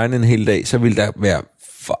ned og tegne en hel dag, så ville der være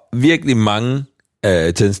virkelig mange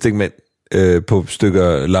tændstikmænd på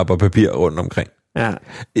stykker lapper papir rundt omkring. Ja.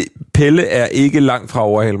 Pelle er ikke langt fra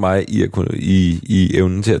overhale mig i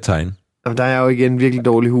evnen til at tegne. Jamen, der er jo igen virkelig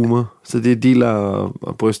dårlig humor, så det er dealer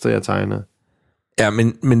og bryster, jeg tegner. Ja,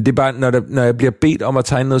 men det er bare, når jeg bliver bedt om at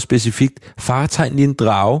tegne noget specifikt, far, tegn lige en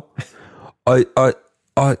drage.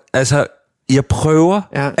 Og altså, jeg prøver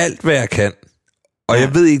alt, hvad jeg kan. Og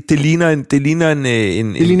jeg ved ikke, det ligner en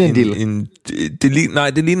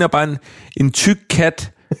det ligner bare en tyk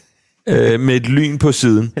kat med et lyn på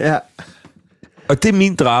siden. Ja. Og det er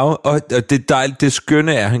min drage, og det er dejligt, det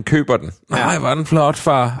skønne er, at han køber den. Nej, var den flot,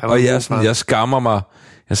 far. Og jeg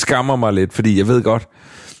skammer mig lidt, fordi jeg ved godt,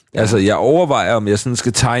 altså jeg overvejer, om jeg sådan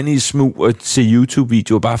skal tegne i smug og se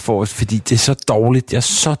YouTube-videoer bare for os, fordi det er så dårligt. Jeg er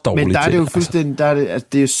så dårligt. Men der er det jo fuldstændig,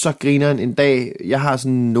 det er så grineren en dag. Jeg har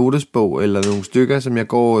sådan en notesbog eller nogle stykker, som jeg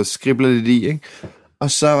går og skribler lidt i, ikke?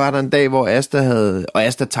 Og så var der en dag, hvor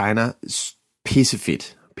Asta tegner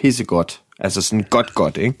pissefedt, pissegodt. Altså sådan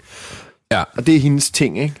godt, ikke? Ja. Og det er hendes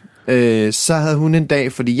ting, ikke? Så havde hun en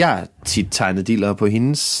dag, fordi jeg tit tegnede dealer på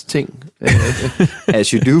hendes ting, as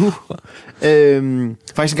you do.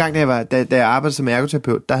 Faktisk en gang, da jeg arbejdede som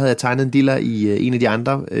ergoterapeut, der havde jeg tegnet en dealer i en af de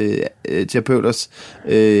andre terapeuters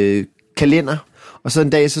kalender. Og så en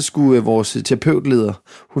dag, så skulle vores terapeutleder,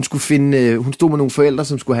 hun stod med nogle forældre,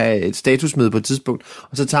 som skulle have et statusmøde på et tidspunkt,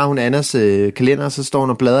 og så tager hun Annas kalender, og så står hun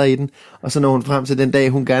og bladrer i den, og så når hun frem til den dag,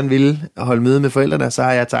 hun gerne ville holde møde med forældrene, så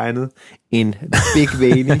har jeg tegnet en big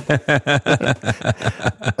veiny.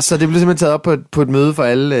 Så det blev simpelthen taget op på et møde for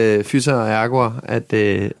alle fyser og ergoer, at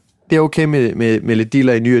det er okay med lidt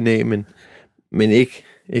dealer i ny og næ, men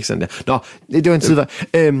ikke sådan der. Nå, det var en tidvej.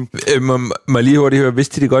 Må jeg lige hurtigt høre,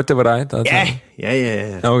 vidste de godt, det var dig? Ja.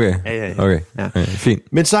 Okay. Ja. Fint.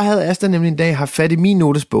 Men så havde Asta nemlig en dag haft fat i min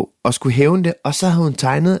notesbog, og skulle hævne det, og så havde hun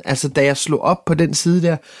tegnet, altså da jeg slog op på den side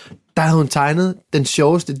der havde hun tegnet den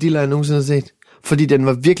sjoveste dealer, jeg nogensinde har set. Fordi den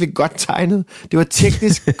var virkelig godt tegnet. Det var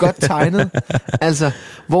teknisk godt tegnet. Altså,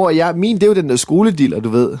 hvor min, det er jo den der skoledealer, du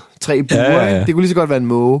ved. 3 buer, ja. Det kunne lige så godt være en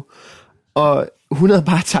måge. Og hun havde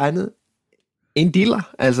bare tegnet en dealer,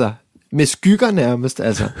 altså med skygger nærmest,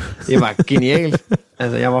 altså. Det var genialt.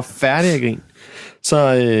 Altså, jeg var færdig at grine. Så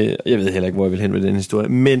jeg ved heller ikke, hvor jeg vil hen med den historie,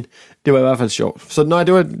 men det var i hvert fald sjovt. Så nej,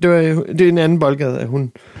 det er en anden boldgade, at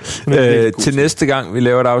hun til næste gang, vi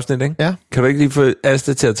laver et afsnit, ikke? Ja. Kan du ikke lige få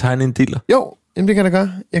Asta til at tegne en dealer? Jo, jamen det kan jeg da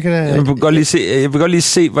gøre. Jeg vil godt lige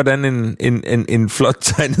se, hvordan en flot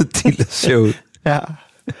tegnet dealer ser ud. Ja.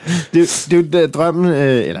 Det er jo drømmen,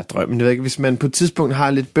 det ved jeg ikke, hvis man på et tidspunkt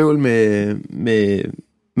har lidt bøvl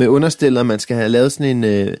med understillet, man skal have lavet sådan en,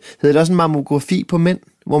 hedder det også en mammografi på mænd,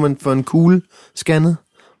 hvor man får en kugle scannet,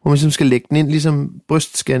 hvor man simpelthen skal lægge den ind, ligesom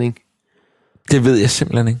brystscanning. Det ved jeg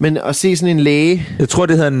simpelthen ikke. Men at se sådan en læge... Jeg tror,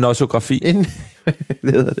 det hedder en nosografi.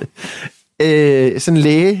 Det hedder det. Sådan en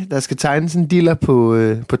læge, der skal tegne sådan en dealer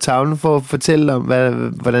på tavlen for at fortælle om,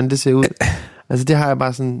 hvordan det ser ud. Altså det har jeg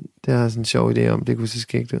bare sådan, en sjov idé om, det kunne se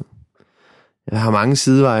skægt ud. Jeg har mange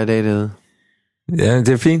sideveje i dag derude. Ja, det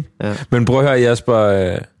er fint. Ja. Men prøv at høre, Jasper,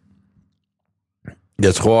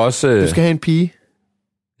 jeg tror også... Du skal have en pige.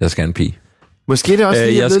 Jeg skal have en pige. Måske det også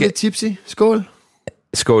lige lidt tipsy. Skål.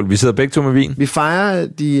 Skål, vi sidder begge to med vin. Vi fejrer,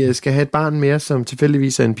 at de skal have et barn mere, som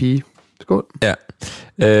tilfældigvis er en pige. Skål. Ja.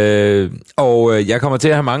 Og jeg kommer til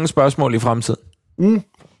at have mange spørgsmål i fremtiden.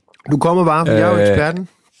 Du kommer bare, for jeg er jo eksperten.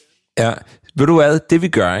 Ja, ved du hvad, det vi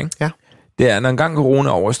gør, ikke? Ja. Det er, når en gang corona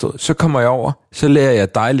er overstået, så kommer jeg over, så lærer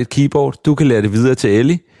jeg dig lidt keyboard, du kan lære det videre til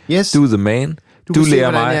Ellie, yes. Du the man, du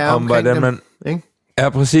lærer mig om, hvordan man... Ikke? Ja,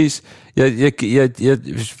 præcis. Jeg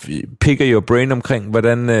picker your brain omkring,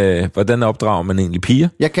 hvordan opdrager man egentlig piger.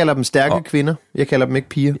 Jeg kalder dem stærke kvinder, jeg kalder dem ikke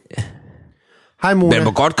piger. Hej Mona.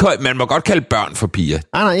 Man må godt kalde børn for piger.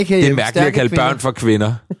 Nej, ikke det er mærkeligt at kalde kvinder. Børn for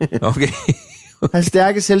kvinder. Okay. Har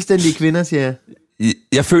stærke, selvstændige kvinder, siger jeg.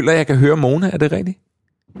 Jeg føler, jeg kan høre Mona. Er det rigtigt?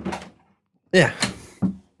 Ja.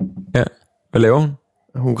 Ja. Hvad laver hun?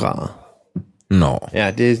 Hun græder. Nå.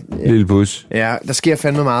 Ja, det er... Lille bus. Ja, der sker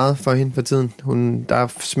fandme meget for hende for tiden. Der er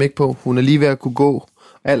smæk på. Hun er lige ved at kunne gå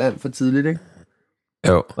alt for tidligt, ikke?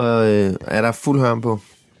 Jo. Og der er fuld hørm på.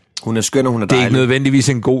 Hun er skøn, og hun er Det er dejlig. ikke nødvendigvis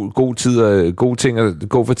en god tid og god ting at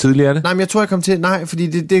gå for tidligt, er det? Nej, men jeg tror, jeg kommer til... Nej,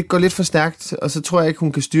 fordi det går lidt for stærkt, og så tror jeg ikke,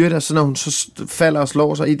 hun kan styre det, og så når hun så falder og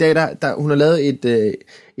slår sig. I dag, der hun har lavet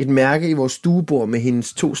et mærke i vores stuebord med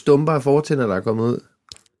hendes 2 stumper af fortænder, der er kommet ud,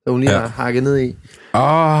 så hun lige har hakket ned i.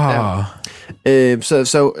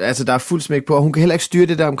 Så altså, der er fuld smæk på, og hun kan heller ikke styre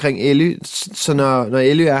det der omkring Ellie, så når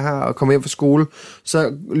Ellie er her og kommer hjem fra skole,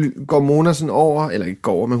 så går Mona sådan over, eller ikke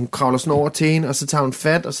går over, men hun kravler sådan over til hende, og så tager hun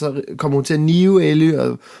fat, og så kommer hun til at nive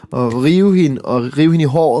Ellie og rive hende i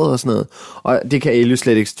håret og sådan noget. Og det kan Ellie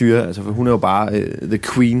slet ikke styre, altså, for hun er jo bare the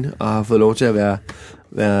queen, og har fået lov til at være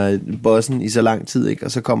bossen i så lang tid, ikke?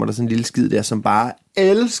 Og så kommer der sådan en lille skid der, som bare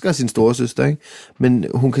elsker sin storesøster, ikke? Men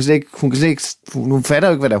hun fatter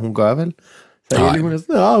jo ikke, hvad der hun gør, vel? Så Ellie, hun er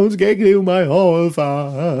sådan, hun skal ikke rive mig i håret,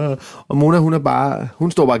 far. Og Mona, hun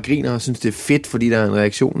står bare og griner og synes, det er fedt, fordi der er en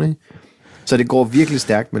reaktion, ikke? Så det går virkelig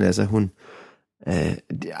stærkt, men altså, hun...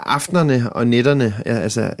 aftenerne og nætterne,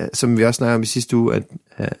 altså, som vi også snakker om i sidste uge, at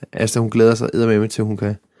Asta, hun glæder sig eddermame til, hun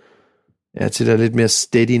kan... Ja, til der lidt mere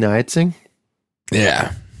steady nights, ikke? Ja,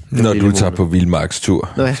 når du tager på vildmarkstur,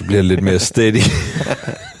 så bliver det lidt mere steady.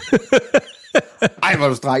 Ej, hvor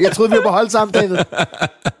du stræk. Jeg troede, vi var på hold sammen, David.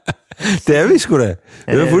 Det er vi sgu da.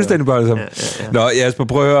 Det er fuldstændig på hold sammen. Ja. Nå, Jasper,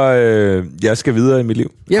 prøv at høre, jeg skal videre i mit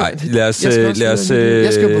liv. Ja, nej, lad os...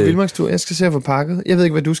 Jeg skal på vildmarkstur. Jeg skal se at få pakket. Jeg ved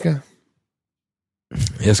ikke, hvad du skal.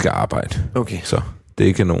 Jeg skal arbejde. Okay. Så det er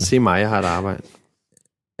ikke nogen. Se mig, jeg har et arbejde.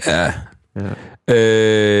 Ja.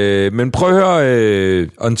 Men prøv at høre,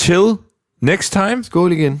 until next time.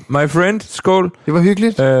 Skål igen. My friend, skål. Det var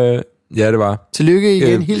hyggeligt. Ja, det var. Tillykke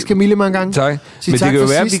igen. Hils Camille mange gange. Tak. Men det kan jo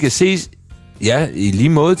være, at vi kan ses... Ja, i lige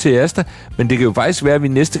måde til Asta. Men det kan jo faktisk være, at vi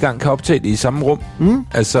næste gang kan optage det i samme rum.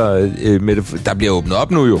 Altså, der bliver åbnet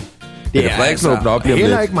op nu jo. Det er altså åbnet op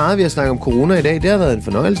heller ikke meget, vi har snakket om corona i dag. Det har været en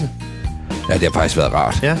fornøjelse. Ja, det har faktisk været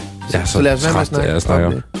rart. Ja, så lad os være med at snakke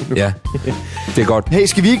om det. Ja, det er godt. Hey,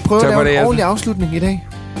 skal vi ikke prøve at lave en ordentlig afslutning i dag?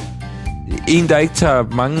 En, der ikke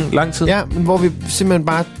tager lang tid? Ja, men hvor vi simpelthen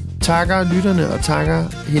bare takker lytterne og takker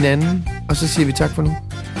hinanden, og så siger vi tak for nu.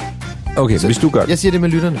 Okay, så, hvis du gør det. Jeg siger det med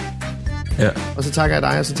lytterne. Ja. Og så takker jeg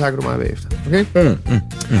dig, og så takker du mig bagefter. Okay?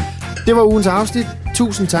 Det var ugens afsnit.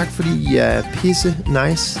 Tusind tak, fordi I er pisse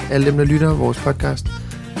nice, alle dem, der lytter vores podcast.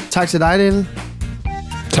 Tak til dig, David.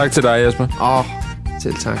 Tak til dig, Jesper.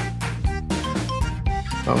 Selv tak.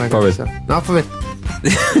 Farvel. Farvel.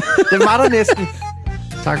 Den var der næsten.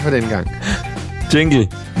 Tak for den gang. Jingle,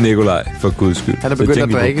 Nikolaj, for guds skyld. Han er begyndt at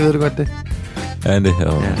drikke, ved du godt det? Ja, det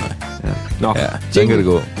her. Ja. Nå, ja, sådan kan det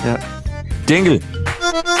gå. Ja. Jingle.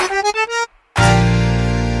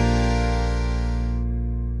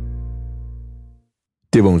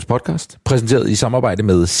 Det var ugens podcast, præsenteret i samarbejde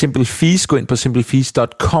med Simple Feast. Gå ind på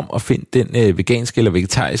simplefeast.com og find den veganske eller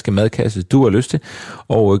vegetariske madkasse, du har lyst til.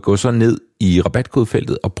 Og gå så ned i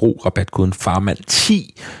rabatkodefeltet og brug rabatkoden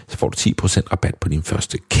FARMAND10, så får du 10% rabat på din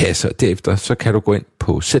første kasse. Derefter så kan du gå ind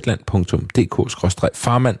på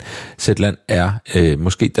zetland.dk/farmand. Zetland er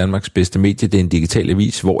måske Danmarks bedste medie. Det er en digital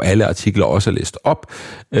avis, hvor alle artikler også er læst op.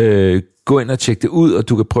 Gå ind og tjek det ud, og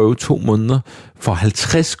du kan prøve 2 måneder for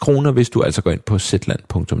 50 kroner, hvis du altså går ind på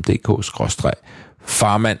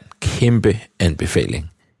zetland.dk/farmand. Kæmpe anbefaling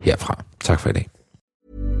herfra. Tak for i dag.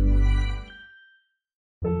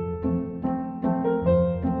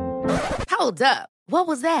 Hold up. What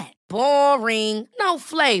was that? Boring. No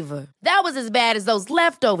flavor. That was as bad as those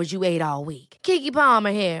leftovers you ate all week. Keke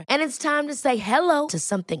Palmer here, and it's time to say hello to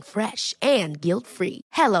something fresh and guilt-free.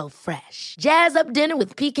 Hello Fresh. Jazz up dinner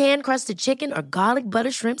with pecan-crusted chicken or garlic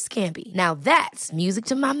butter shrimp scampi. Now that's music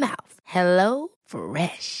to my mouth. Hello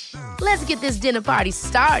Fresh. Let's get this dinner party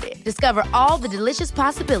started. Discover all the delicious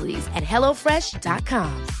possibilities at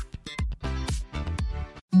hellofresh.com.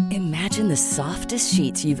 Imagine the softest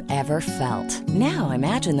sheets you've ever felt. Now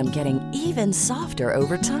imagine them getting even softer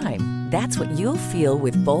over time. That's what you'll feel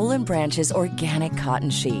with Boll & Branch's organic cotton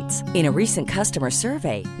sheets. In a recent customer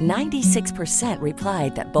survey, 96%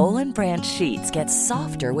 replied that Boll & Branch sheets get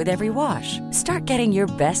softer with every wash. Start getting your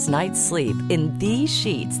best night's sleep in these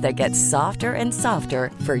sheets that get softer and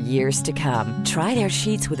softer for years to come. Try their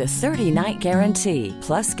sheets with a 30-night guarantee.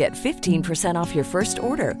 Plus, get 15% off your first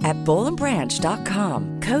order at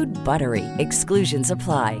bollandbranch.com. Code BUTTERY. Exclusions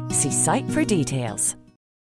apply. See site for details.